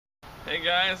Hey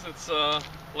guys, it's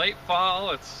late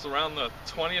fall. It's around the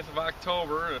 20th of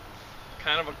October.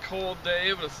 Kind of a cold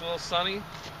day, but it's a little sunny.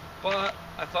 But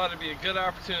I thought it'd be a good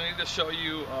opportunity to show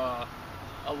you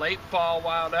a late fall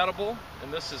wild edible,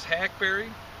 and this is hackberry.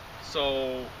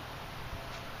 So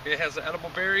it has an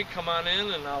edible berry. Come on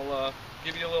in and I'll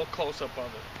give you a little close-up of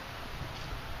it.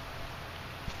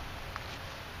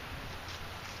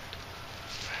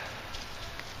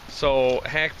 So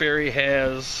hackberry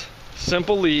has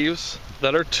simple leaves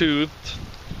that are toothed.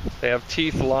 They have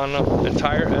teeth along the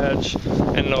entire edge.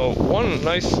 And one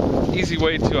nice, easy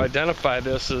way to identify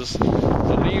this is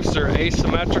the leaves are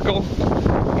asymmetrical,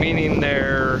 meaning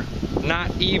they're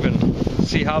not even.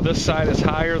 See how this side is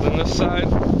higher than this side?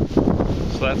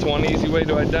 So that's one easy way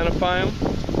to identify them.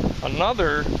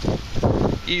 Another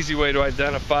easy way to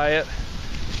identify it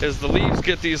is the leaves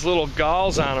get these little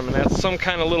galls on them, and that's some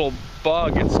kind of little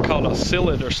bug. It's called a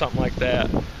psyllid or something like that,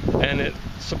 and it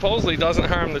supposedly doesn't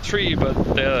harm the tree, but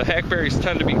the hackberries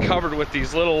tend to be covered with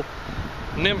these little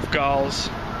nymph galls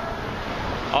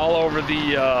all over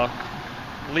the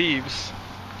leaves.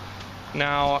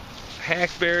 Now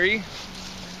hackberry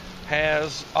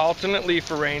has alternate leaf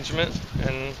arrangement,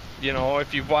 and you know,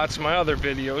 if you've watched my other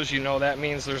videos, you know that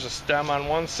means there's a stem on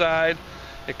one side,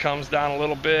 it comes down a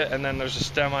little bit, and then there's a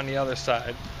stem on the other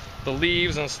side. The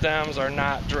leaves and stems are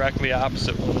not directly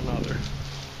opposite one another.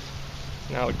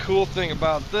 Now the cool thing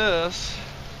about this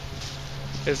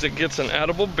is it gets an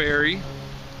edible berry,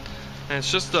 and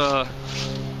it's just a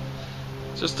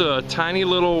tiny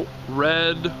little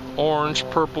red, orange,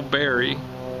 purple berry.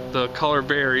 The color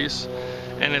varies,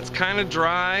 and it's kind of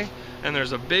dry, and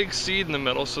there's a big seed in the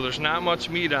middle, so there's not much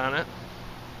meat on it.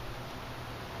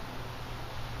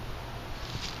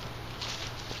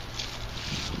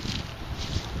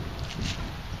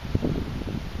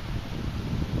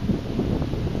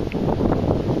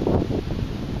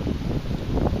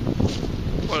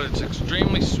 But it's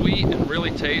extremely sweet and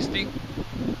really tasty.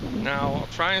 Now I'll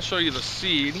try and show you the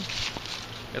seed.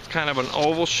 It's kind of an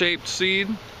oval shaped seed.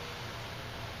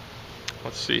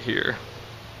 Let's see here.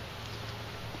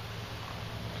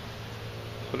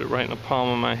 Put it right in the palm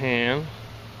of my hand.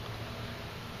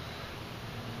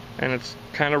 And it's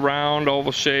kind of round,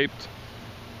 oval shaped.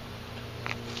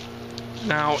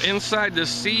 Now inside this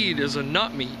seed is a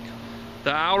nut meat.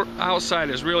 The outside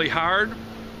is really hard,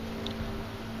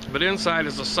 but inside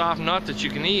is a soft nut that you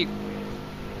can eat.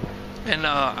 And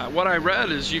what I read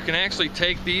is you can actually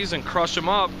take these and crush them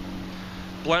up,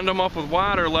 blend them up with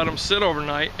water, let them sit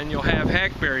overnight, and you'll have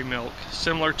hackberry milk,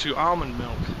 similar to almond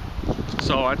milk.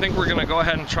 So I think we're gonna go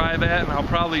ahead and try that, and I'll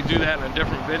probably do that in a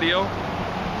different video.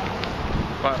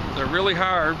 But they're really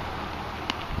hard.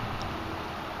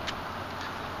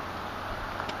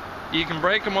 You can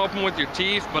break them open with your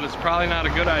teeth, but it's probably not a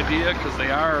good idea because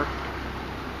they are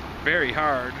very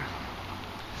hard.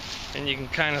 And you can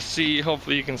kind of see,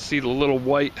 hopefully you can see the little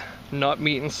white nut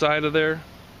meat inside of there.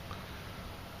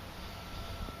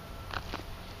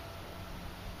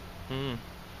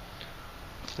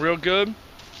 Real good.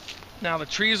 Now the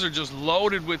trees are just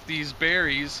loaded with these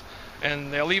berries,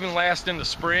 and they'll even last into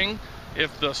spring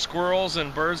if the squirrels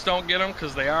and birds don't get them,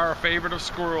 because they are a favorite of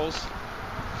squirrels.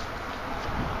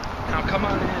 Now come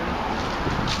on in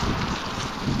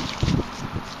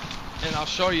and I'll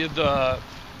show you the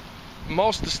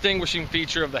most distinguishing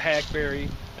feature of the hackberry,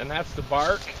 and that's the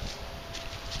bark.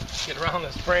 Get around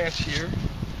this branch here.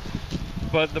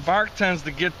 But the bark tends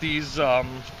to get these,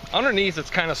 underneath it's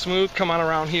kind of smooth. Come on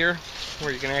around here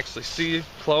where you can actually see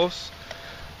close.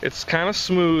 It's kind of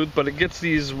smooth, but it gets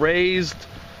these raised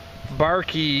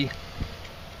barky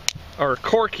or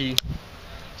corky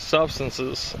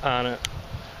substances on it.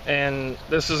 And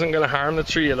this isn't going to harm the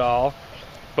tree at all,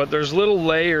 but there's little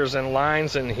layers and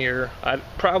lines in here. It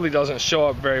probably doesn't show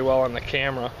up very well on the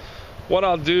camera. What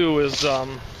I'll do is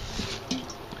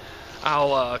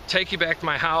I'll take you back to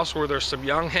my house where there's some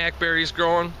young hackberries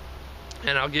growing,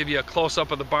 and I'll give you a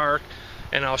close-up of the bark,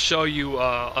 and I'll show you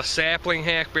a sapling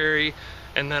hackberry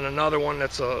and then another one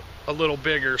that's a little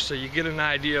bigger, so you get an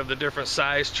idea of the different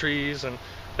size trees, and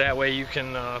that way you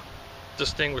can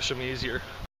distinguish them easier.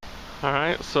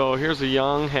 Alright, so here's a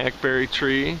young hackberry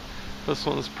tree. This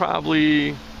one's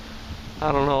probably,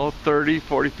 I don't know, 30,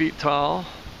 40 feet tall.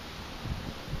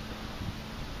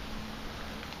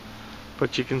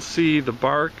 But you can see the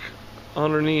bark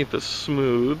underneath is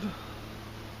smooth.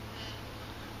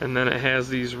 And then it has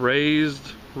these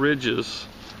raised ridges.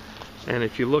 And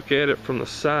if you look at it from the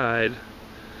side,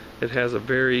 it has a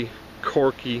very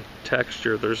corky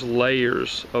texture. There's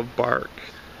layers of bark,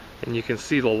 and you can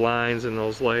see the lines in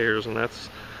those layers, and that's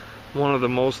one of the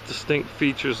most distinct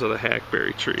features of the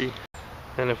hackberry tree.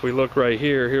 And if we look right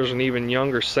here, here's an even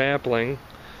younger sapling,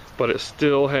 but it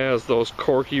still has those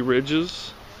corky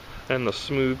ridges and the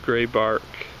smooth gray bark.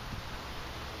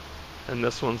 And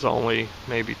this one's only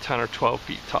maybe 10 or 12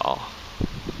 feet tall.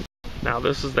 Now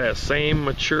this is that same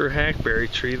mature hackberry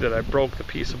tree that I broke the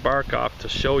piece of bark off to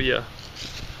show you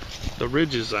the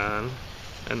ridges on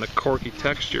and the corky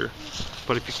texture.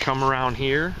 But if you come around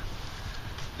here,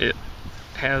 it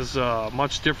has a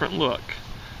much different look.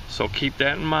 So keep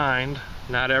that in mind.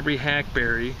 Not every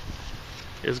hackberry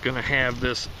is going to have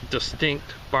this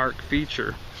distinct bark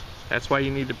feature. That's why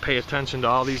you need to pay attention to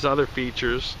all these other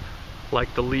features,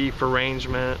 like the leaf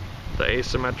arrangement, the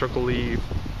asymmetrical leaf,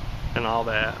 and all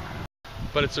that.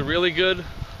 But it's a really good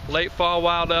late fall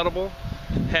wild edible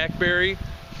hackberry.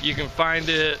 You can find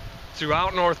it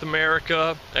throughout North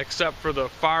America except for the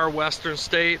far western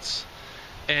states.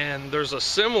 And there's a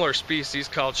similar species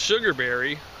called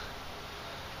sugarberry,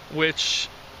 which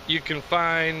you can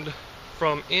find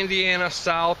from Indiana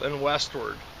south and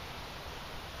westward.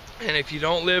 And if you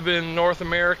don't live in North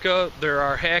America, there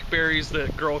are hackberries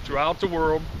that grow throughout the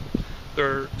world.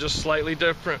 They're just slightly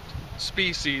different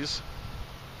species.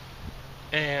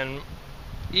 And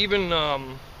even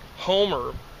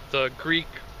Homer, the Greek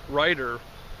writer,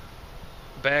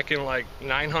 back in like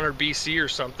 900 BC or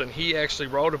something, he actually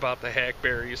wrote about the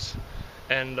hackberries.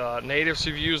 And natives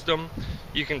have used them.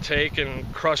 You can take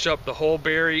and crush up the whole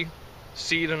berry,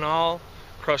 seed and all,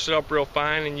 crush it up real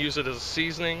fine and use it as a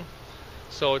seasoning.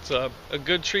 So it's a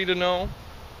good tree to know.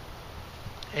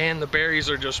 And the berries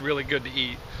are just really good to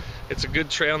eat. It's a good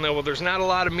trail nibble. There's not a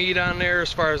lot of meat on there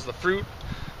as far as the fruit,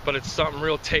 but it's something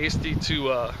real tasty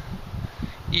to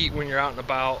eat when you're out and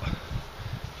about.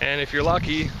 And if you're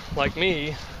lucky, like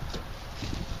me,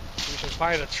 you can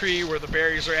find a tree where the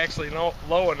berries are actually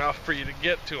low enough for you to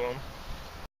get to them.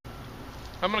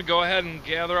 I'm going to go ahead and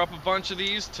gather up a bunch of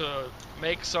these to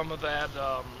make some of that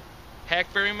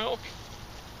hackberry milk.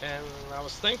 And I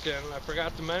was thinking, I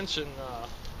forgot to mention,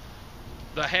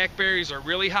 the hackberries are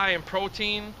really high in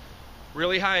protein,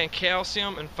 really high in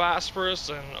calcium and phosphorus,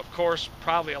 and of course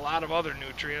probably a lot of other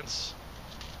nutrients.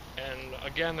 And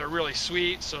again, they're really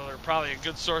sweet, so they're probably a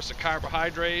good source of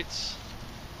carbohydrates.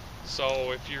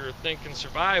 So if you're thinking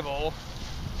survival,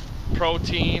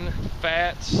 protein,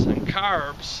 fats, and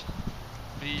carbs,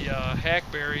 the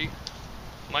hackberry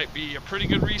might be a pretty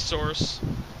good resource.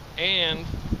 And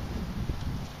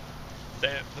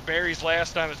the berries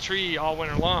last on a tree all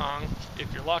winter long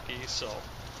if you're lucky, so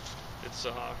it's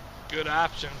a good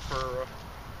option for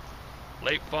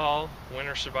late fall,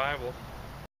 winter survival.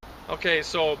 Okay,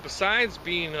 so besides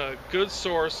being a good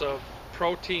source of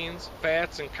proteins,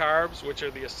 fats, and carbs, which are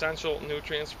the essential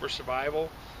nutrients for survival,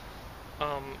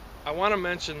 I want to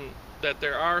mention that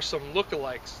there are some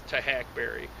lookalikes to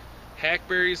hackberry.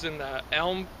 Hackberry's in the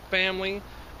elm family,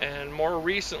 and more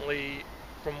recently,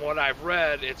 from what I've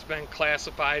read, it's been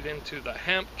classified into the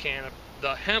hemp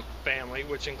family,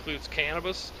 which includes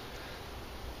cannabis.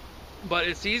 But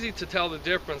it's easy to tell the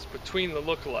difference between the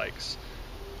lookalikes.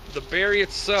 The berry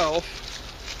itself,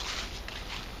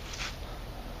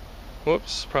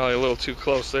 whoops, probably a little too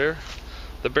close there.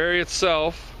 The berry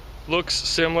itself looks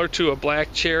similar to a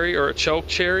black cherry or a choke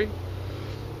cherry,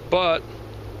 but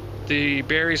the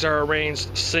berries are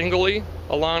arranged singly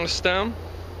along the stem,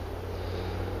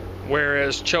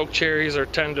 whereas choke cherries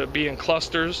tend to be in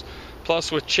clusters.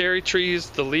 Plus, with cherry trees,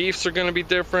 the leaves are going to be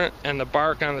different and the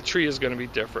bark on the tree is going to be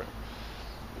different.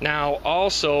 Now,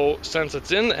 also, since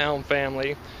it's in the elm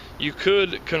family, you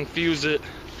could confuse it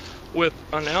with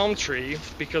an elm tree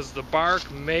because the bark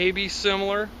may be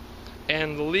similar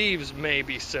and the leaves may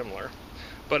be similar.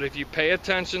 But if you pay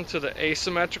attention to the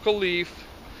asymmetrical leaf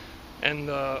and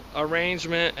the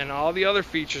arrangement and all the other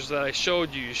features that I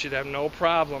showed you, you should have no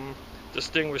problem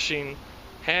distinguishing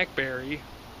hackberry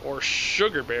or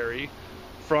sugarberry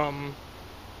from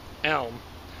elm.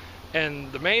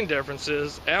 And the main difference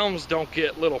is elms don't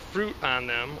get little fruit on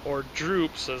them, or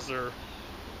drupes as they're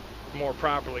more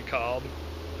properly called.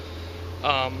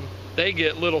 They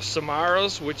get little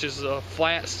samaras, which is a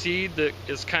flat seed that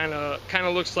is kind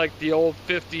of looks like the old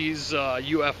 50s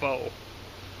UFO.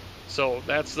 So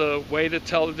that's the way to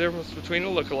tell the difference between the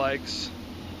lookalikes.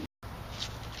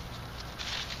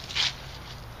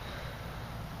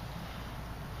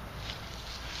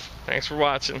 Thanks for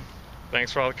watching.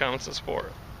 Thanks for all the comments and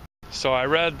support. So I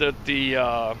read that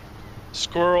the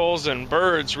squirrels and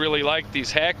birds really like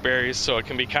these hackberries, so it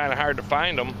can be kind of hard to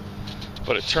find them.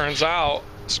 But it turns out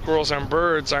squirrels and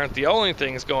birds aren't the only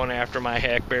things going after my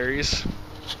hackberries.